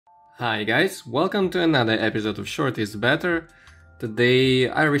Hi guys, welcome to another episode of Short is Better. Today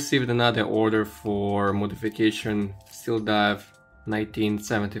I received another order for modification SteelDive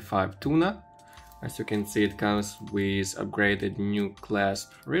 1975 Tuna. As you can see, it comes with upgraded new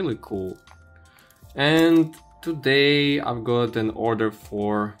clasp, really cool. And today I've got an order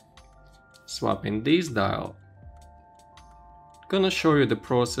for swapping this dial. Gonna show you the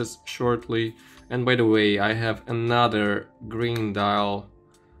process shortly. And by the way, I have another green dial.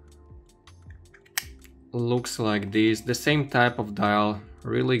 Looks like this, the same type of dial,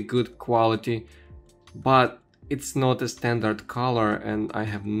 really good quality, but it's not a standard color and I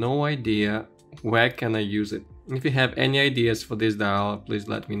have no idea where can I use it. If you have any ideas for this dial, please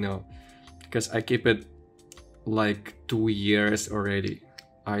let me know, because I keep it like 2 years already.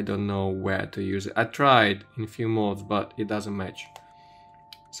 I don't know where to use it. I tried in a few modes, but it doesn't match.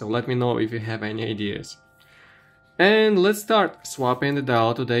 So let me know if you have any ideas. And let's start swapping the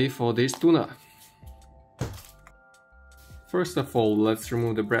dial today for this Tuna. First of all, let's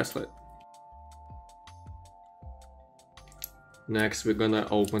remove the bracelet. Next, we're gonna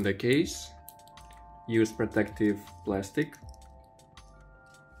open the case. Use protective plastic.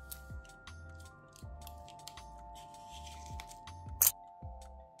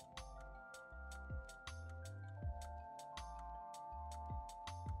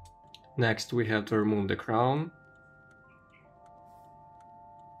 Next, we have to remove the crown.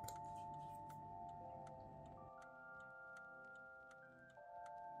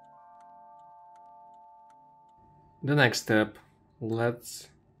 The next step, let's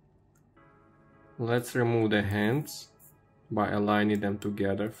remove the hands by aligning them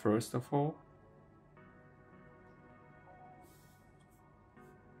together first of all.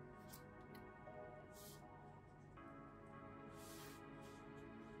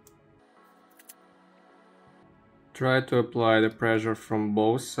 Try to apply the pressure from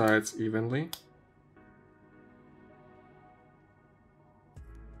both sides evenly.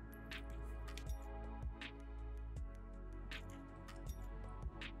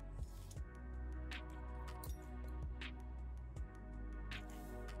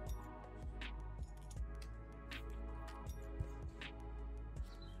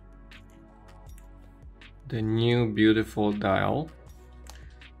 The new beautiful dial.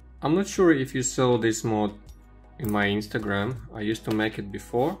 I'm not sure if you saw this mod in my Instagram. I used to make it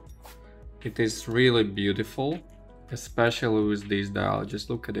before. It is really beautiful, especially with this dial. Just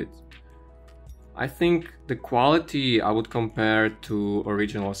look at it. I think the quality I would compare to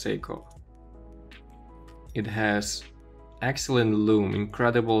original Seiko. It has excellent lume,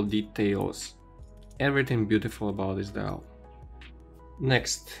 incredible details, everything beautiful about this dial.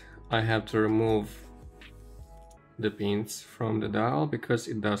 Next, I have to remove the pins from the dial because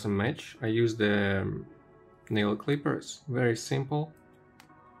it doesn't match. I use the nail clippers, very simple.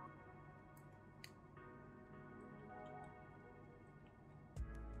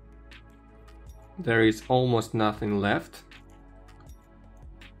 There is almost nothing left.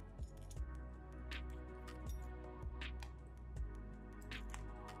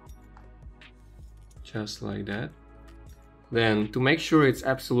 Just like that. Then, to make sure it's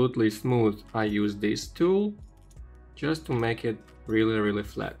absolutely smooth, I use this tool just to make it really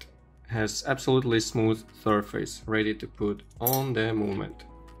flat. Has absolutely smooth surface ready to put on the movement.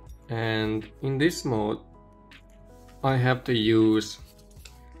 And in this mode I have to use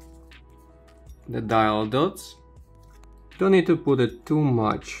the dial dots. Don't need to put it too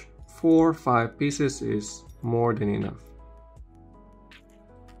much. 4 or 5 pieces is more than enough.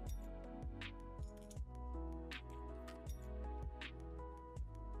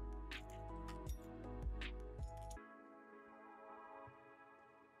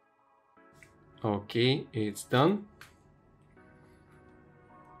 Okay, it's done.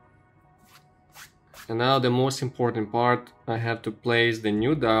 And now the most important part, I have to place the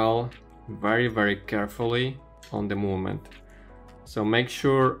new dial very carefully on the movement. So make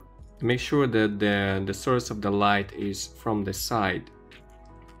sure that the source of the light is from the side,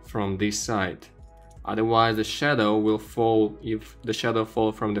 from this side. Otherwise the shadow will fall. If the shadow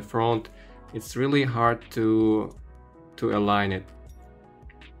falls from the front, it's really hard to align it.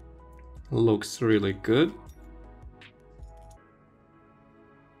 Looks really good.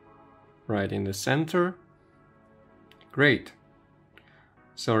 Right in the center. Great.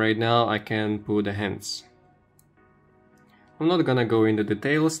 So right now I can put the hands. I'm not gonna go into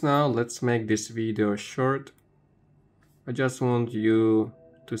details now. Let's make this video short. I just want you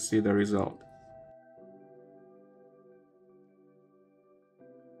to see the result.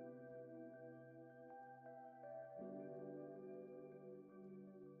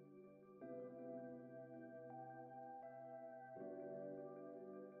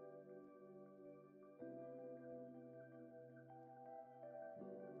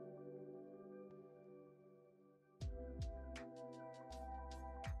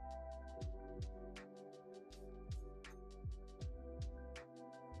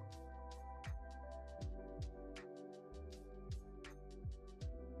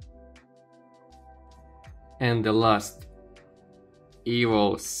 And the last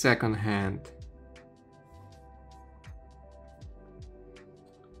evil second hand,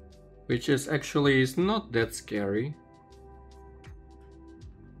 which is actually not that scary.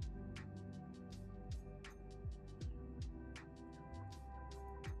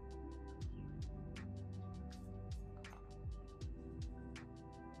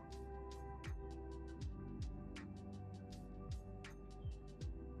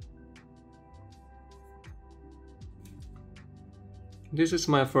 This is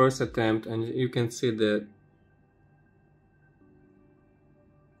my first attempt, and you can see that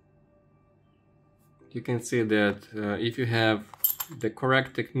if you have the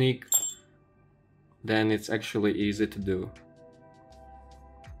correct technique, then it's actually easy to do.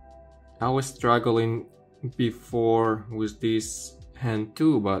 I was struggling before with this hand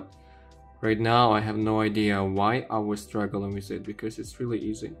too, but right now I have no idea why I was struggling with it, because it's really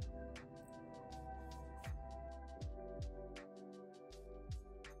easy.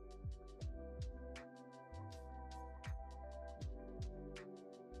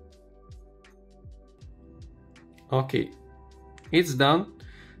 Okay, it's done,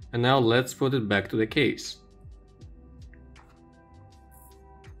 and now let's put it back to the case.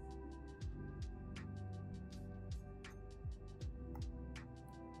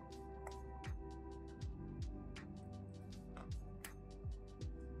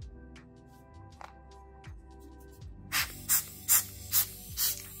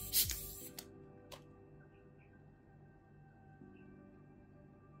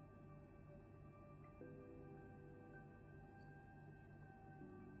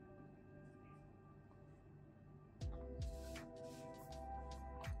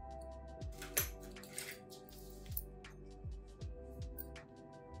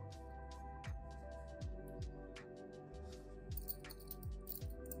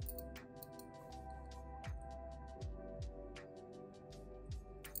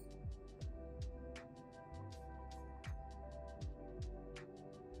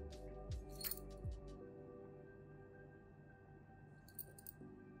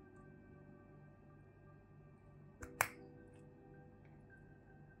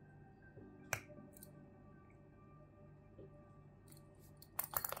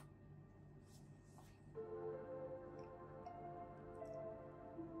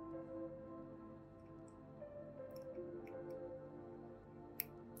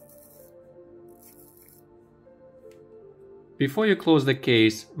 Before you close the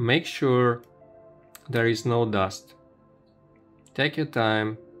case, make sure there is no dust. Take your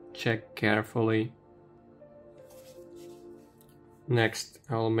time, check carefully. Next,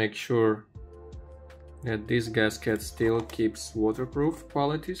 I'll make sure that this gasket still keeps waterproof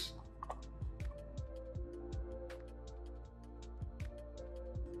qualities.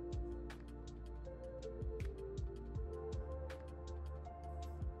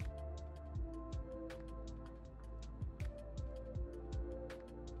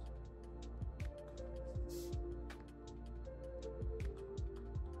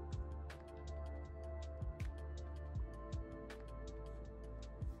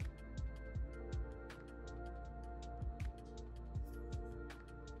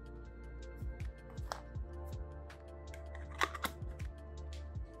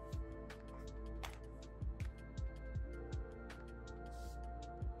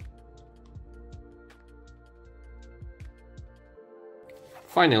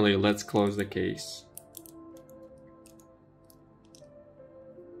 Finally, let's close the case.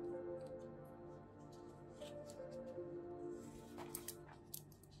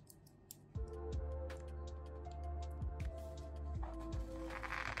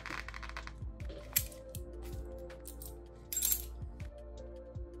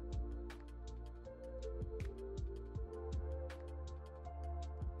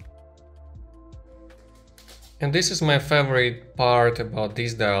 And this is my favorite part about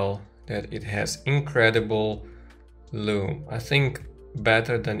this dial, that it has incredible lume. I think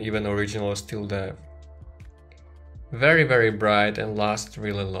better than even original SteelDive. Very bright and lasts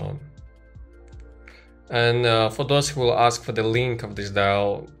really long. And for those who will ask for the link of this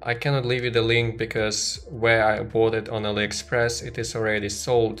dial, I cannot leave you the link because where I bought it on AliExpress, it is already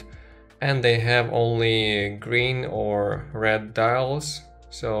sold, and they have only green or red dials,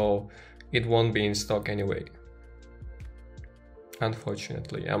 so it won't be in stock anyway.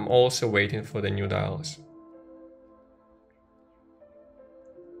 Unfortunately, I'm also waiting for the new dials.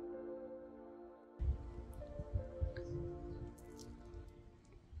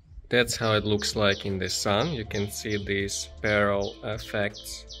 That's how it looks like in the sun. You can see these spiral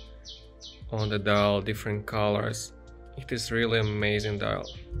effects on the dial, different colors. It is really amazing dial.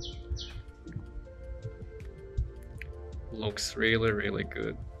 Looks really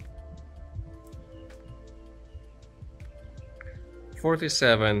good.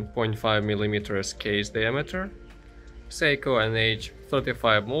 47.5 millimeters case diameter, Seiko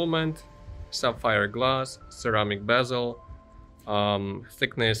NH35 moldment, sapphire glass, ceramic bezel,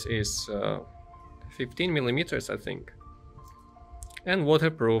 thickness is 15 millimeters, I think, and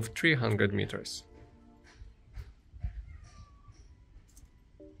waterproof 300 meters.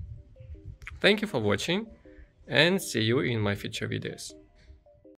 Thank you for watching, and see you in my future videos.